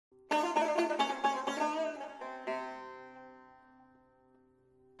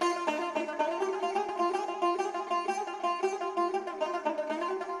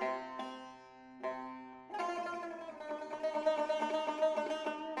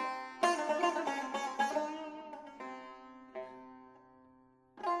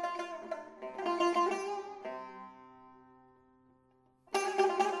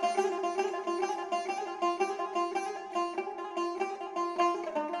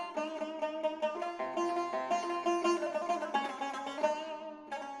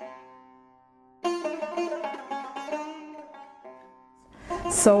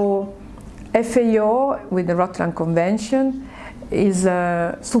So FAO, with the Rotterdam Convention, is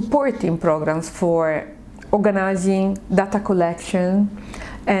supporting programs for organizing data collection,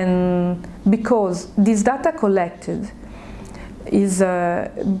 and because this data collected is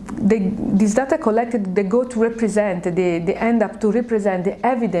this data collected, they go to represent, they end up to represent the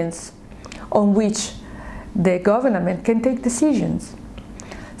evidence on which the government can take decisions.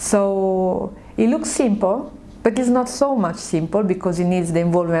 So it looks simple, but it's not so much simple, because it needs the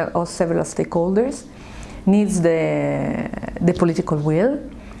involvement of several stakeholders, needs the political will,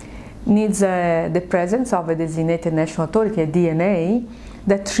 needs the presence of a designated national authority, a DNA,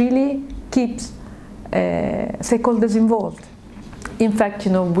 that really keeps stakeholders involved. In fact,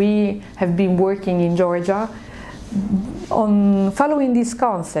 we have been working in Georgia on following this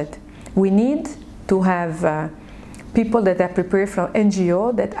concept. We need to have people that are prepared from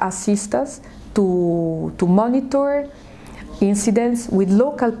NGO that assist us to monitor incidents with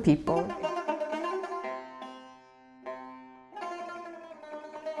local people.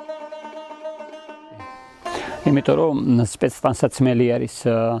 იმიტომ რომ სპეცტანსაცმელი არის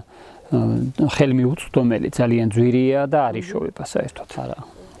ხელმიუწვდომელი, ძალიან ძვირია და არ იშოვება საერთოდ. არა.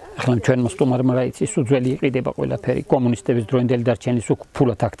 ახლა ჩვენ მოსტუმარმა რა იცის, უძველი იყიდება ყველაფერი, კომუნისტების დროინდელი დარჩენის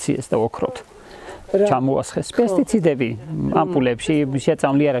ფულად აქციეს და ოქროთ. ჩამოასხეს პესტიციდები ამპულებში,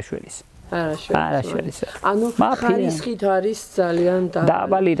 შეწამლი არაშველის. არაშველის. ანუ ხარისხით არის ძალიან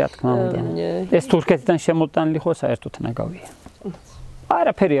დაბალი, რა თქმა უნდა. ეს თურქეთიდან შემოტანილი ხო საერთოდ ნაგავია.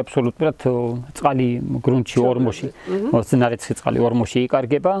 არაფერი აბსოლუტურად წყალი გრუნტში ორმოში, მოცნარეცხი წყალი ორმოში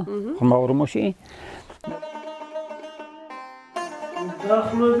იკარგება, ღრმა ორმოში.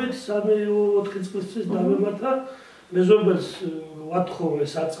 დაახლოებით 3-4 წლის წინ დავემართა მეზობელს ვათხოვე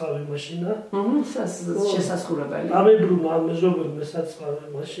საწყავი მაშინა. შესასრულებელი. ამებრუნა მეზობელმა საწყავი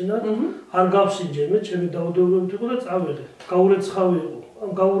მაშინა. არ გავსინჯენე, ჩემი დაუდოდებები იყო და წავიღე. გაურეცხავი იყო. ამ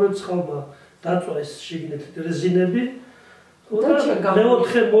გაურეცხავმა დაწვა ეს შიგნით რეზინები.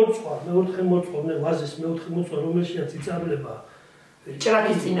 მეოთხე მოწვა, მე ვაზის მეოთხე მოწვა, რომელშიაც იწამლება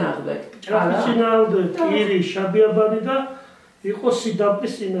ჭრაკის წინააღმდეგ. ჭრაკის წინააღმდეგ, კირი, შაბიაბანი და იყო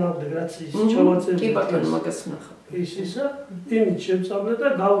სიდაპის წინააღმდეგ, რაც ის ჩავაწერდი. კი ბატონო, მაგას ნახავ. ისა, იმით შევწამლე და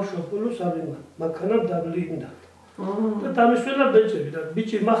გავუშვა ხოლოს ამიმა, მანქანამ დაბლინდა. და დამისვენა ბეჭები და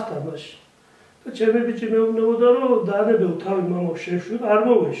ბიჭი მახთა მაშინ. და ჩემი ბიჭი მეუბნებოდა, რომ დაანებელ თავი მამამ შეშვი, არ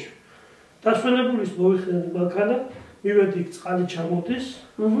მოვეშვი. დასვენებულის მოვიხსენე მანქანა. მივედი წყალი ჩამოდის,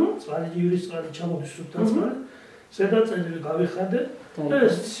 წყალი ივრის წყალი ჩამოდის სუფთა წყალი, ზედაწელი გავიხადე და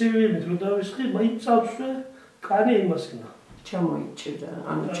ეს ცივი რო დავისხი, მაიწავსვე, კანი იმასკნა. ჩამოიჭირდა,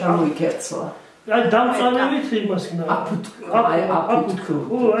 ანუ ჩამოიკერცლა. აი დამწავებით იმასკნა. აპუტკო.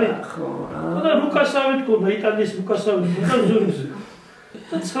 ხო. და რუკასავით ქონდა, იტალიის რუკასავით და ზურგზე.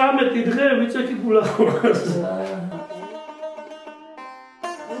 და 19 დღე ვიწექი გულახმას.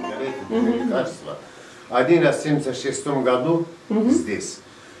 Один раз в 1976 году здесь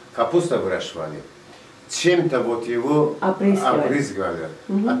капуста выращивали. Чем-то вот его обрызгивали.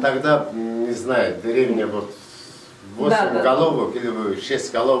 А тогда, не знаю, деревня вот 8 головок или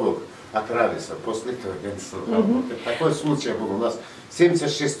 6 головок отравился. После этого я не слыхал. Такой случай был у нас в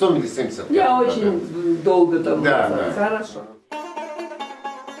 76-м или 75-м. Я очень долго там была. Хорошо.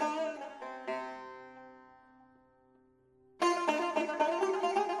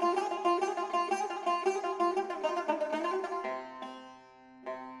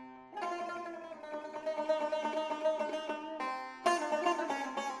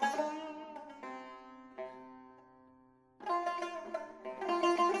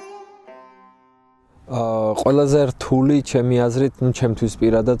 ყველაზე რთული ჩემი აზრით, ჩემთვის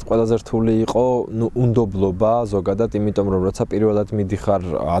პირადად ყველაზე რთული იყო, უნდობლობა ზოგადად, იმიტომ რომ როცა პირველად მიდიხარ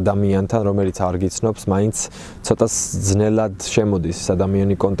ადამიანთან, რომელიც არ გიცნობს, მაინც ცოტა ძნელად შემოდის ეს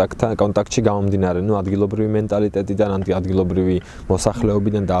ადამიანი კონტაქტში გამომდინარე, ადგილობრივი მენტალიტეტიდან, ადგილობრივი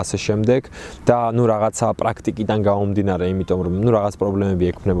მოსახლეობიდან და ასე შემდეგ და რაღაცა პრაქტიკიდან გამომდინარე, იმიტომ რომ რაღაც პრობლემები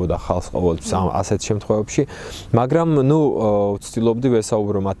ექმნებოდა ხალხს ყოველთვის ასეთ შემთხვევებში, მაგრამ ვცდილობდი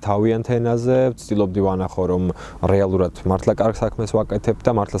ვესაუბრო მათ თავიანთ ენაზე, ვცდილობდი ვანახო რომ რეალურად მართლა კარგ საქმეს ვაკეთებ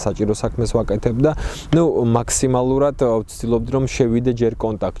და მართლა საჭირო საქმეს ვაკეთებ და მაქსიმალურად ვცდილობდი რომ შევიდე ჯერ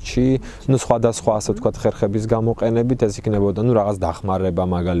კონტაქტში, სხვადასხვა ასე ვთქვათ ხერხების გამოყენებით, ეს იქნებოდა რაღაც დახმარება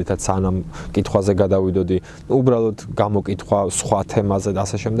მაგალითად სანამ კითხვაზე გადავიდოდი, უბრალოდ გამოკითხვა სხვა თემაზე და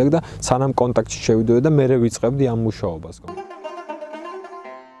ასე შემდეგ და სანამ კონტაქტში შევიდოდი და მერე ვიწყებდი ამ მუშაობას.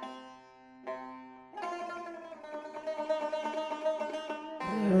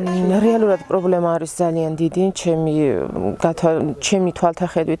 რეალურად პრობლემა არის ძალიან დიდი, ჩემი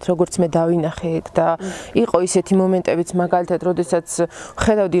თვალთახედვით, როგორც მე დავინახე ეგ და იყო ისეთი მომენტებიც, მაგალითად, როდესაც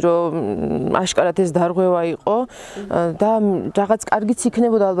ხედავდი, რომ აშკარად ეს დარღვევა იყო და რაღაც კარგიც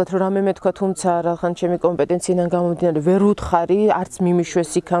იქნებოდა ალბათ, რომ რამე მეთქვა, თუმცა რახან ჩემი კომპეტენციიდან გამომდინარე ვერ უთხარი, არც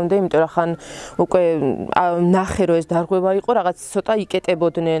მიმიშვეს იქამდე, იმიტომ რომ ხან უკვე ნახე, რომ ეს დარღვევა იყო, რაღაც ცოტა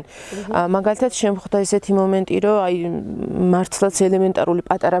იკეტებოდნენ. მაგალითად, შემხვდა ესეთი მომენტი, რომ აი მართლაც ელემენტარული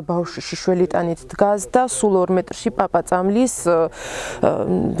პატარა ბავშვი შიშველიტანით დგას და სულ 2 მეტრში პაპა წამლის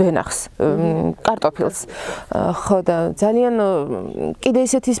ვენახს, კარტოფილს. ხო და ძალიან კიდე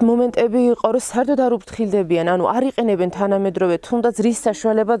ესეთი მომენტები იყო, რომ საერთოდ არ უფრთხილდებიან, ანუ არ იყენებენ თანამედროვე, თუნდაც რის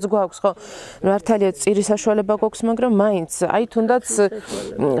საშუალებაც გვაქვს, ხო? მართალია წირის საშუალება გვაქვს, მაგრამ მაინც, აი თუნდაც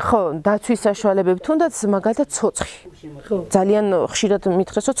ხო, დაცვის საშუალებები, თუნდაც მაგალითად ცოცხი. ძალიან ხშირად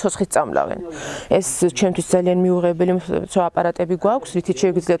მითხრეს, რომ ცოცხით წამლავენ. ეს ჩემთვის ძალიან მიუღებელი აპარატები გვაქვს, რითიც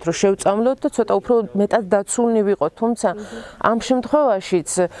შეგიძლიათ რომ შევწამლოთ და ცოტა უფრო მეტად დაცულნი ვიყოთ, თუმცა ამ შემთხვევაშიც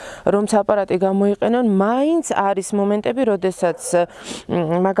რომც აპარატი გამოიყენონ, მაინც არის მომენტები, როდესაც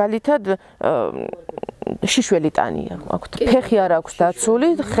მაგალითად შიშველი ტანია აქვთ. ფეხი არ აქვს დაცული,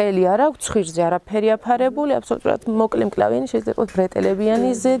 ხელი არ აქვს, ცხვირზე არაფერი აფარებული, აბსოლუტურად მოკლე მკლავიანი, შეიძლება იყოს ბრეტელებიანი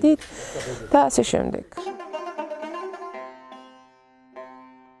ზედით და ასე შემდეგ.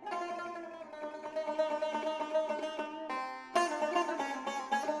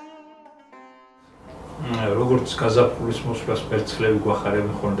 როგორც გაზაფხულის მოსვლას მერცხლები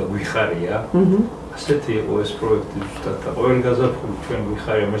გვახარებენ ხოლმე და გვიხარია, ასეთი იყო ეს პროექტი ზუსტად და ყოველი გაზაფხული ჩვენ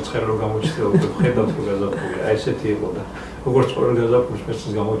გვიხარია მერცხლი რომ გამოჩნდება, ხედავთ რომ გაზაფხულია, აი ესეთი იყო და როგორც ყოველი გაზაფხულის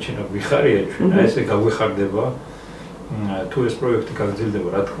მერცხლის გამოჩენა გვიხარია ჩვენ, აი ესე გაგვიხარდება. თუ ეს პროექტი გაგრძელდება,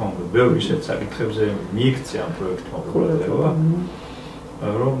 რა თქმა უნდა, ბევრი ისეთ საკითხებზე მიიქცია ამ პროექტმა ყურადღება,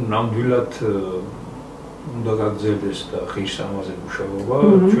 რომ ნამდვილად უნდა გაგრძელდეს და ღირს ამაზე მუშაობა,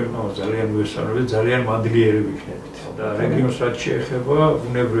 ჩვენ ძალიან მივესალმებით, ძალიან მადლიერი ვიქნებით. და რეგიონს რაც შეეხება,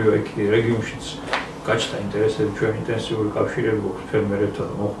 ბუნებრივია იქ რეგიონშიც გაჩნდა ინტერესები, ჩვენ ინტენსიური კავშირები გვაქვს ფერმერებთან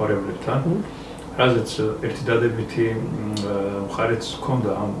და მომხმარებლებთან, რაზეც ერთი დადებითი მხარეც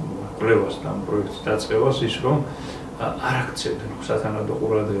ჰქონდა ამ კვლევას და ამ პროექტის დაწყებას ის, რომ არ აქცევდნენ სათანადო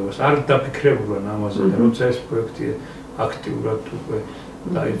ყურადღებას, არ დაფიქრებულან ამაზე და როცა ეს პროექტი აქტიურად უკვე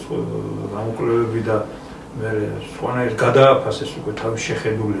დაიწყო გამოკვლევები და მე სხვანაირად გადააფასეს უკვე თავის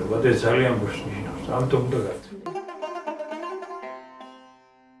შეხედულება და ძალიან ბევრს ნიშნავს. ამიტომ უნდა გაგრძელდეს.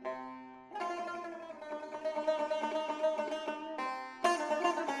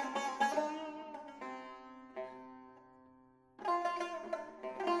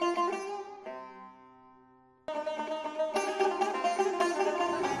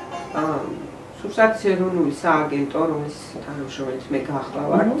 სუბსაქციონული სააგენტო, რომლის თანამშრომელიც მე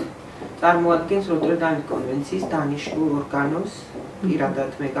გახლავართ, წარმოადგენს როტერდამის კონვენციის დანიშნულ ორგანოს,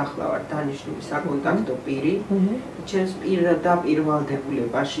 პირადად მე გახლავართ დანიშნული საკონტაქტო პირი. ჩემს პირდაპირ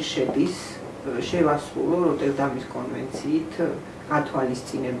ვალდებულებაში შედის შევასრულო როტერდამის კონვენციით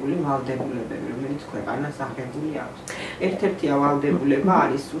გათვალისწინებული ვალდებულებები, რომელიც ქვეყანას აღებული აქვს. ერთ-ერთი ვალდებულება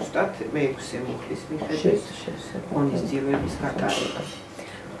არის ზუსტად მე-6 მუხლის მიხედვით ღონისძიებების გატარება.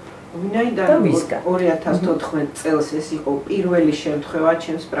 ვინაიდან 2014 წელს ეს იყო პირველი შემთხვევა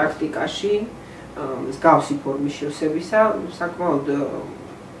ჩემს პრაქტიკაში მსგავსი ფორმის შევსებისა, საკმაოდ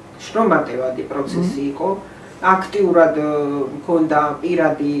შრომატევადი პროცესი იყო. აქტიურად მქონდა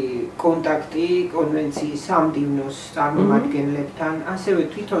პირადი კონტაქტი კონვენციის სამდივნოს წარმომადგენლებთან, ასევე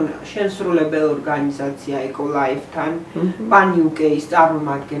თვითონ შემსრულებელ ორგანიზაცია ეკოლაიფთან, პან-UK-ის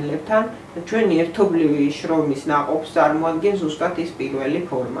წარმომადგენლებთან. ჩვენი ერთობლივი შრომის ნაყოფს წარმოადგენს ზუსტად ის პირველი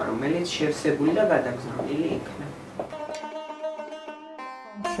ფორმა, რომელიც შევსებული და გადაგზავნილი იქნა.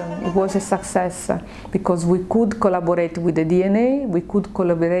 It was a success because we could collaborate with the DNA, we could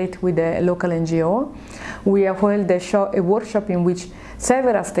collaborate with the local NGO. We held a workshop in which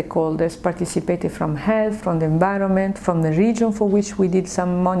several stakeholders participated from health, from the environment, from the region for which we did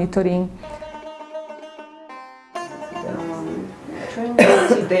some monitoring.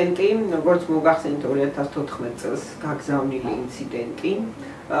 ინციდენტი, როგორც მოგახსენეთ 2014 წელს გაგზავნილი ინციდენტი,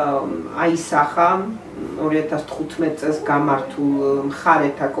 აისახა 2015 წელს გამართულ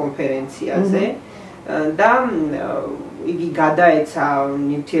მხარეთა კონფერენციაზე და იგი გადაეცა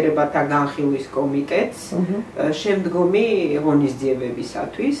ნივთიერებათა განხილვის კომიტეტს შემდგომი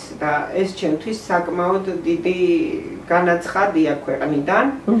ღონისძიებებისათვის და ეს ჩემთვის საკმაოდ დიდი განაცხადია ქვეყნიდან,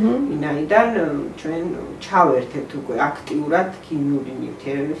 ვინაიდან ჩვენ ჩავერთებთ უკვე აქტიურად ქიმიური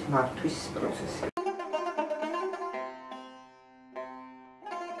ნივთიერების მართვის პროცესში.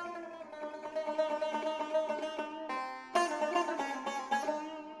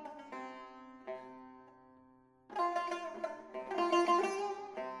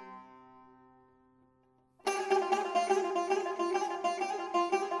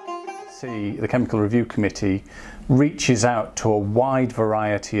 CRC, the Chemical Review Committee, reaches out to a wide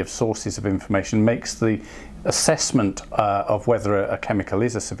variety of sources of information, makes the assessment of whether a chemical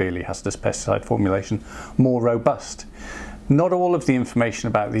is a severely hazardous pesticide formulation more robust. Not all of the information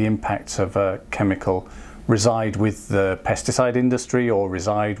about the impacts of a chemical reside with the pesticide industry or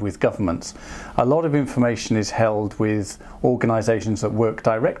reside with governments. A lot of information is held with organisations that work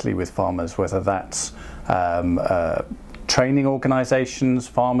directly with farmers, whether that's training organisations,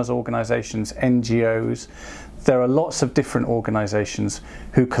 farmers organisations, NGOs. There are lots of different organisations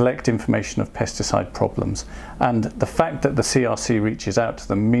who collect information of pesticide problems, and the fact that the CRC reaches out to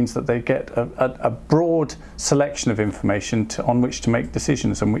them means that they get a broad selection of information on which to make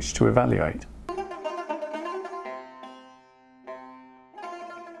decisions and which to evaluate.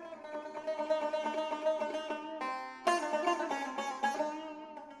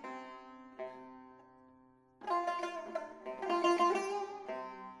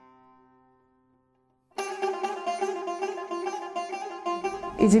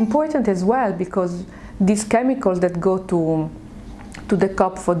 It's important as well because these chemicals that go to the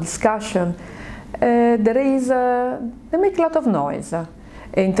COP for discussion, they make a lot of noise.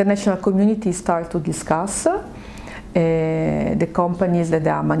 International community start to discuss. The companies that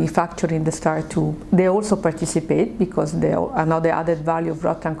are manufacturing, they also participate because another added value of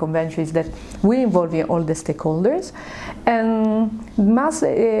Rotterdam Convention is that we involve all the stakeholders, and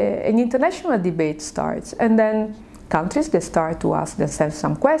an international debate starts, and then countries, they start to ask themselves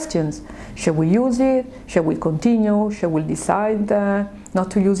some questions. Shall we use it? Shall we continue? Shall we decide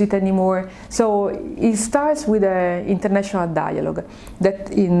not to use it anymore? So it starts with an international dialogue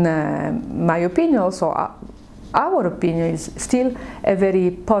that, in my opinion, also our opinion, is still a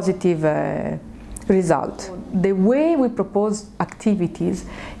very positive result. The way we propose activities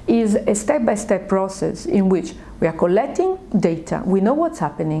is a step-by-step process in which we are collecting data, we know what's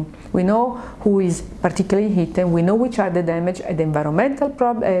happening, we know who is particularly hit, and we know which are the damage at the environmental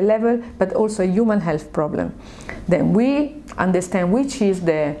level, but also a human health problem. Then we understand which is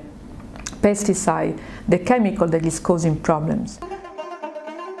the pesticide, the chemical that is causing problems.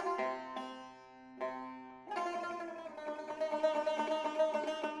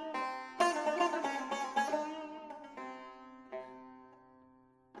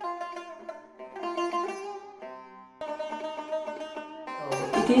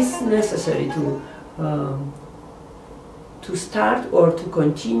 It is necessary to start or to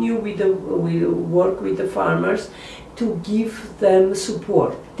continue with work with the farmers, to give them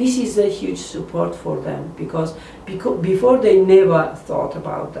support. This is a huge support for them because before they never thought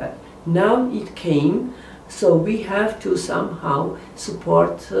about that. Now it came, so we have to somehow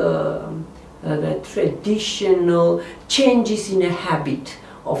support the traditional changes in a habit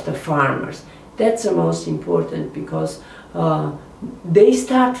of the farmers. That's the most important because they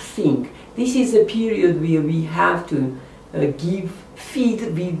start to think. This is a period where we have to feed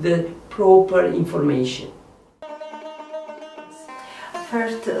with the proper information.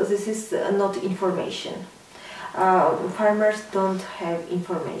 First, this is not information. Farmers don't have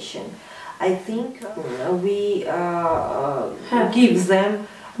information. I think we give them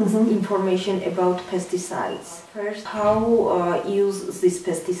information about pesticides. First, how use these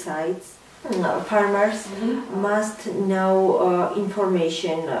pesticides. Farmers must know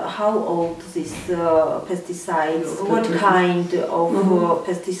information, how old these pesticides, what kind of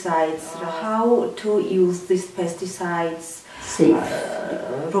pesticides, how to use these pesticides,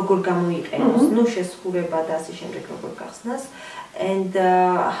 როგორ გამოიყენოს, ნუ შესხურება და ასე შემდეგ როგორ გახსნას, and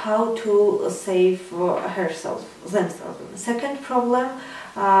how to save themselves. Second problem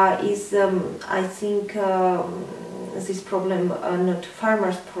is, I think, this problem not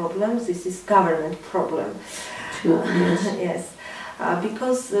farmers' problem, this is government problem. Yes,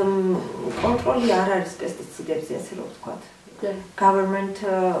 because control არ არის პესტიციდებზე, ასე რომ ვთქვათ. Government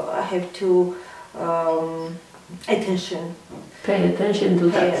have to pay attention to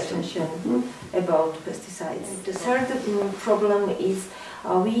that. About pesticides. The third problem is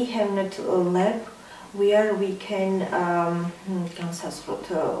we have not a lab where we can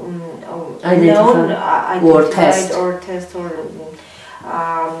identify or test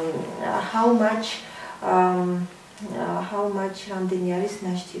how much რამდენი არის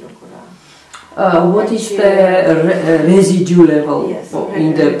ნაშთი როგორა. What is the residue level in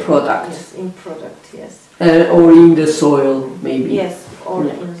the product? Yes, in product, yes. Or in the soil, maybe. Yes, or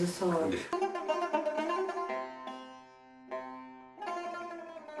in the soil.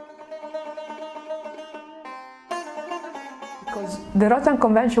 Because the Rotterdam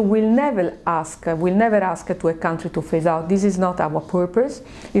Convention will never ask to a country to phase out. This is not our purpose.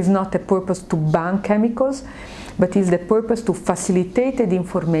 It's not a purpose to ban chemicals, but it's the purpose to facilitate the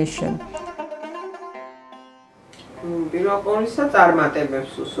information პირველ ყოვლისა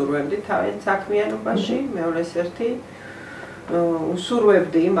წარმატებებს უსურვებდი თავის საქმიანობაში, მეორეს ერთი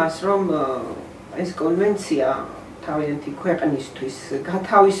უსურვებდი იმას, რომ ეს კონვენცია თავიანთი ქვეყნისთვის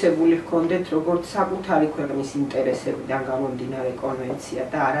გათავისებული ჰქონდეთ როგორც საკუთარი ქვეყნის ინტერესებიდან გამომდინარე კონვენცია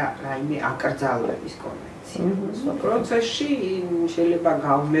და არა რაიმე აკრძალვების კონვენცია. პროცესში შეიძლება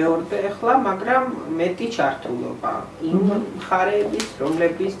გავმეორდე ახლა, მაგრამ მეტი ჩართულობა იმ მხარეების,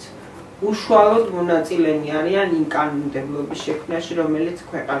 რომლებიც უშუალოდ მონაწილენი არიან იმ კანონმდებლობის შექმნაში, რომელიც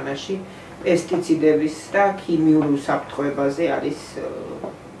ქვეყანაში პესტიციდების და ქიმიურ უსაფრთხოებაზე არის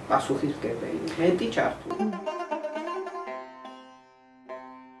პასუხისმგებელი. მეტი ჩართულობა.